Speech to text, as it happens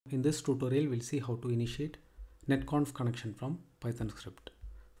in this tutorial we'll see how to initiate netconf connection from Python script.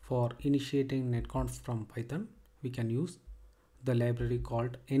 For initiating netconf from Python, we can use the library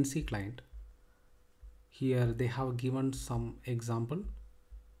called ncclient. Here they have given some example,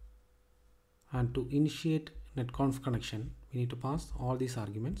 and to initiate netconf connection we need to pass all these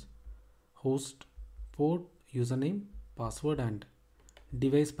arguments: host, port, username, password, and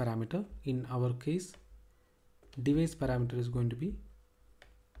device parameter. In our case, device parameter is going to be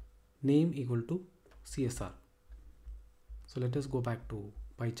name equal to CSR. So let us go back to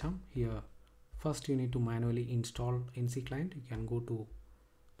PyCharm. Here first you need to manually install ncclient. You can go to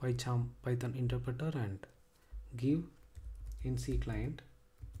PyCharm Python interpreter and give ncclient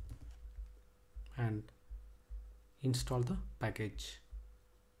and install the package.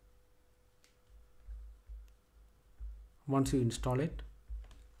 Once you install it,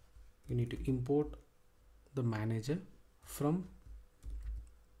 you need to import the manager from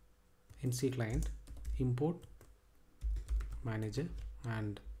ncclient, import manager,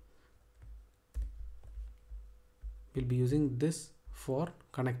 and we'll be using this for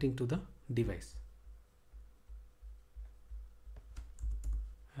connecting to the device.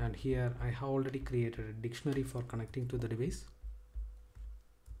 And here I have already created a dictionary for connecting to the device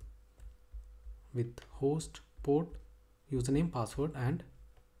with host, port, username, password, and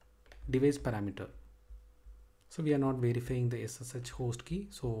device parameter. So we are not verifying the SSH host key,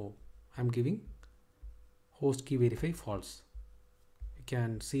 so I'm giving host key verify false. You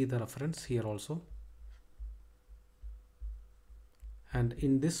can see the reference here also. And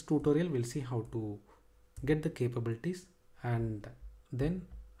in this tutorial we'll see how to get the capabilities and then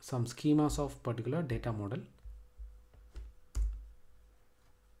some schemas of particular data model.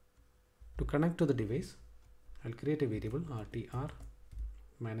 To connect to the device, I'll create a variable rtr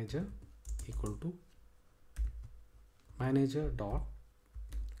manager equal to manager dot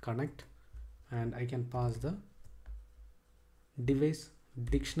connect, and I can pass the device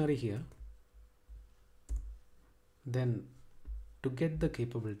dictionary here. Then to get the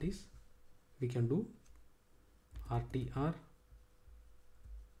capabilities, we can do rtr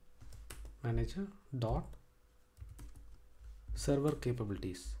manager dot server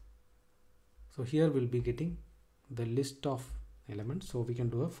capabilities. So here we'll be getting the list of elements, so we can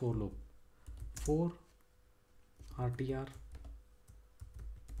do a for loop for rtr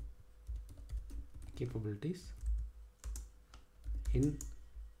capabilities in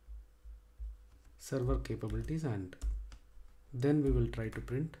server capabilities, and then we will try to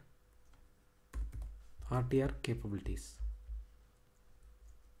print rtr capabilities.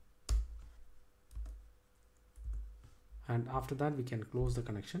 And after that we can close the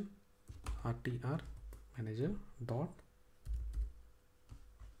connection. rtr manager dot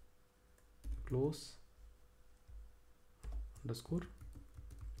close underscore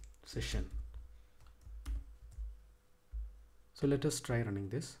session. So let us try running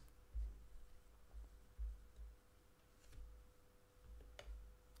this.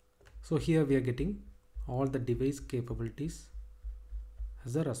 So here we are getting all the device capabilities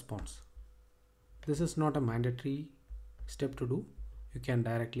as a response. This is not a mandatory step to do. You can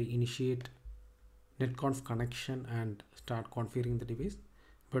directly initiate netconf connection and start configuring the device.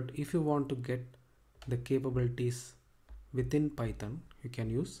 But if you want to get the capabilities within Python, you can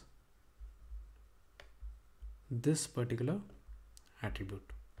use this particular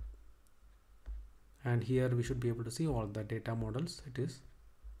attribute. And here we should be able to see all the data models it is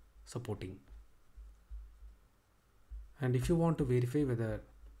supporting. And if you want to verify whether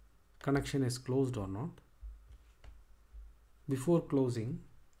connection is closed or not, before closing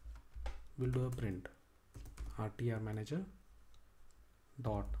we'll do a print rtr manager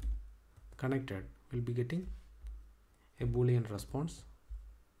dot connected. We'll be getting a boolean response.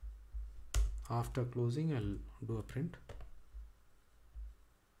 After closing I'll do a print.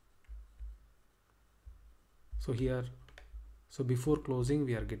 So here, so before closing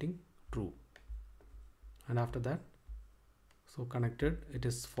we are getting true, and after that, so connected, it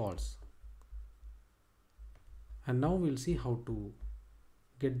is false. And now we'll see how to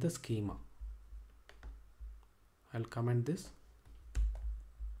get the schema. I'll comment this.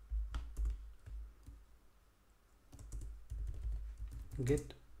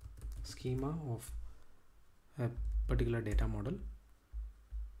 Get schema of a particular data model.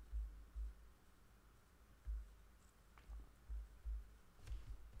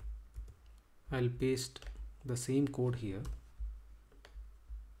 I'll paste the same code here.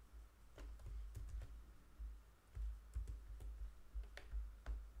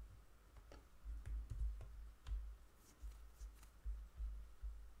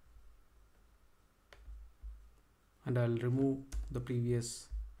 And I'll remove the previous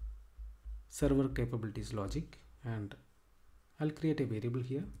server capabilities logic, and I'll create a variable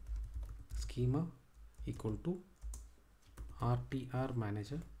here, schema equal to rtr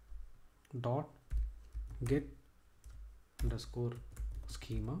manager dot get underscore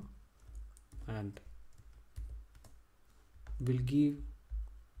schema, and will give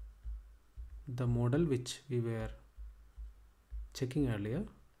the model which we were checking earlier,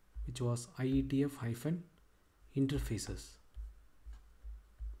 which was 𝑖𝒕𝒑𝒏-interfaces.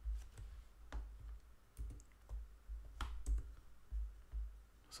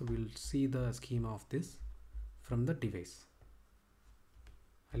 So we'll see the schema of this from the device.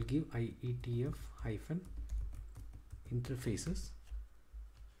 I'll give 𝑖𝒕𝒑𝒏-interfaces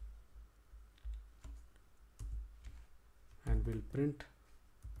and we'll print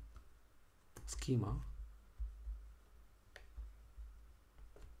schema,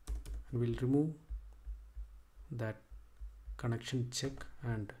 and we'll remove that connection check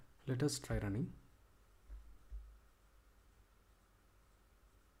and let us try running.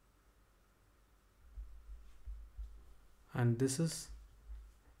 And this is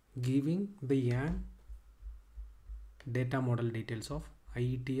giving the YAN data model details of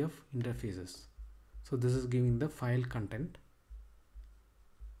𝑖𝒕𝒑 interfaces. So this is giving the file content,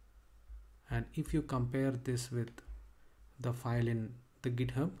 and if you compare this with the file in the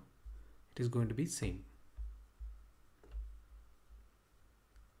GitHub, it is going to be same.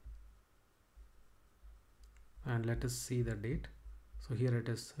 And let us see the date. So here it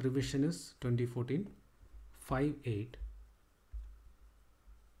is, revision is 2014-5/8,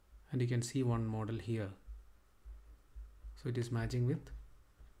 and you can see one model here. So it is matching with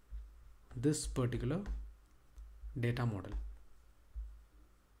this particular data model,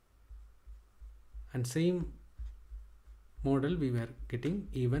 and same model we were getting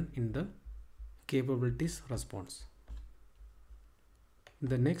even in the capabilities response. In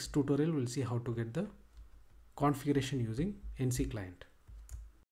the next tutorial, we'll see how to get the configuration using NC client.